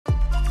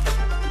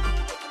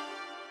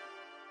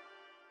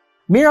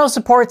Miro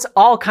supports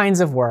all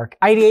kinds of work: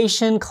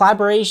 ideation,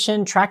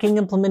 collaboration, tracking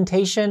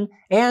implementation,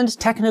 and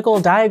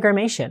technical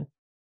diagrammation. Is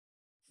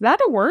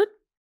that a word?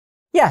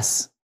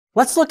 Yes.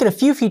 Let's look at a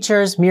few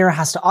features Miro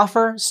has to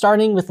offer,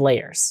 starting with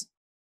layers.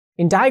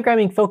 In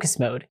diagramming focus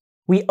mode,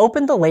 we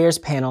open the Layers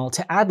panel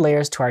to add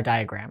layers to our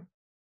diagram.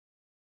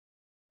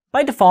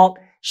 By default,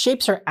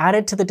 shapes are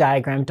added to the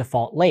diagram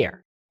default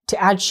layer. To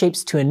add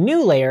shapes to a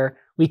new layer,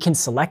 we can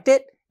select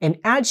it and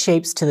add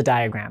shapes to the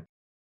diagram.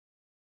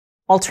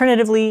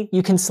 Alternatively,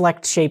 you can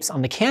select shapes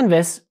on the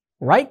canvas,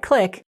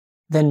 right-click,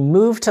 then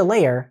move to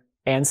Layer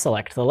and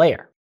select the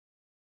layer.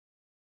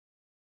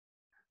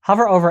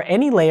 Hover over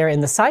any layer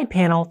in the side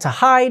panel to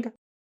hide,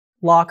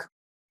 lock,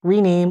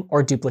 rename,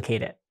 or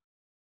duplicate it.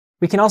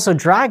 We can also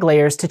drag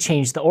layers to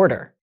change the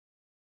order.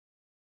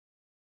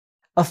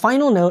 A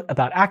final note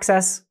about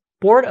access: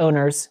 board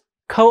owners,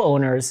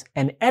 co-owners,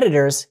 and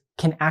editors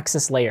can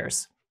access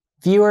layers.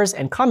 Viewers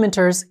and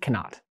commenters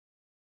cannot.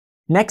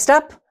 Next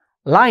up,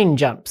 line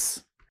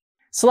jumps.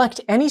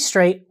 Select any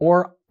straight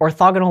or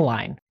orthogonal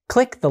line.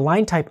 Click the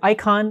line type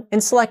icon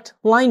and select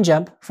Line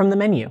Jump from the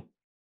menu.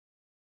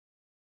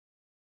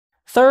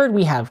 Third,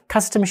 we have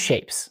custom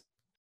shapes.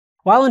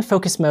 While in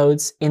focus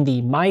modes, in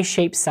the My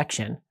Shapes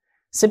section,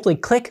 simply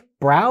click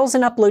Browse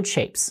and Upload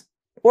Shapes,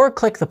 or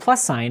click the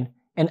plus sign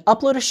and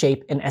upload a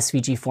shape in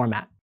SVG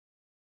format.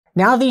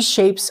 Now these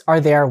shapes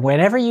are there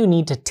whenever you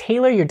need to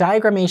tailor your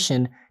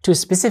diagrammation to a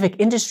specific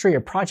industry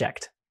or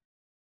project.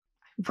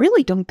 I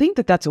really don't think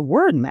that that's a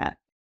word, Matt.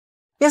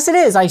 Yes, it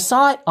is. I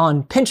saw it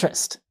on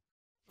Pinterest.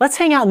 Let's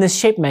hang out in this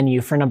shape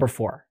menu for number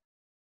 4.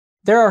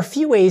 There are a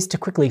few ways to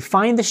quickly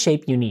find the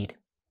shape you need.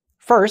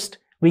 First,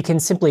 we can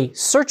simply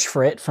search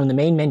for it from the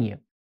main menu.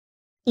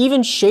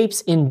 Even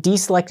shapes in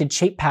deselected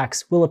shape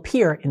packs will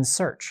appear in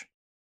search.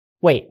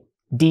 Wait,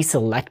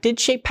 deselected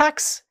shape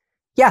packs?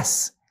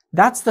 Yes,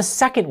 that's the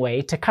second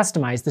way to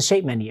customize the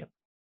shape menu.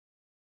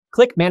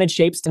 Click Manage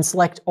Shapes and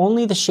select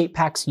only the shape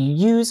packs you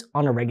use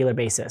on a regular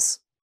basis.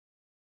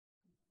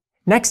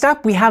 Next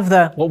up, we have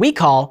what we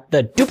call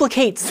the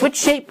Duplicate Switch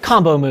Shape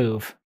combo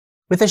move.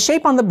 With a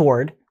shape on the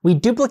board, we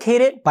duplicate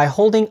it by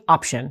holding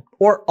Option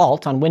or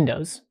Alt on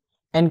Windows,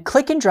 and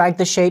click and drag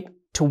the shape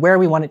to where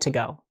we want it to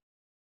go.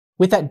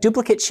 With that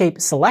duplicate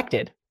shape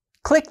selected,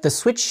 click the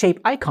Switch Shape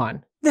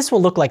icon. This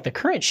will look like the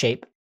current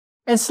shape,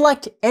 and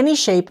select any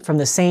shape from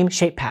the same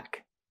shape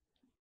pack.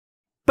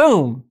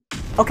 Boom!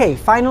 Okay,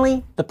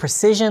 finally, the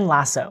Precision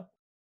Lasso.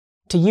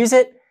 To use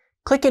it,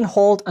 click and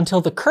hold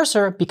until the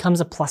cursor becomes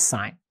a plus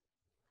sign.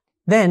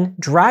 Then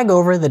drag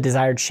over the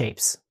desired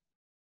shapes.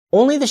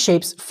 Only the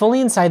shapes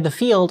fully inside the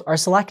field are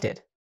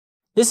selected.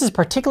 This is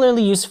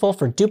particularly useful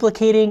for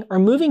duplicating or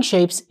moving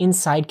shapes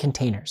inside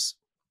containers.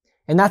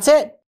 And that's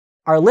it!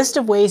 Our list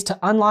of ways to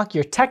unlock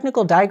your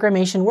technical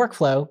diagrammation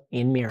workflow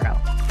in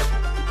Miro.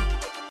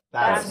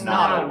 That's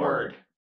not a word.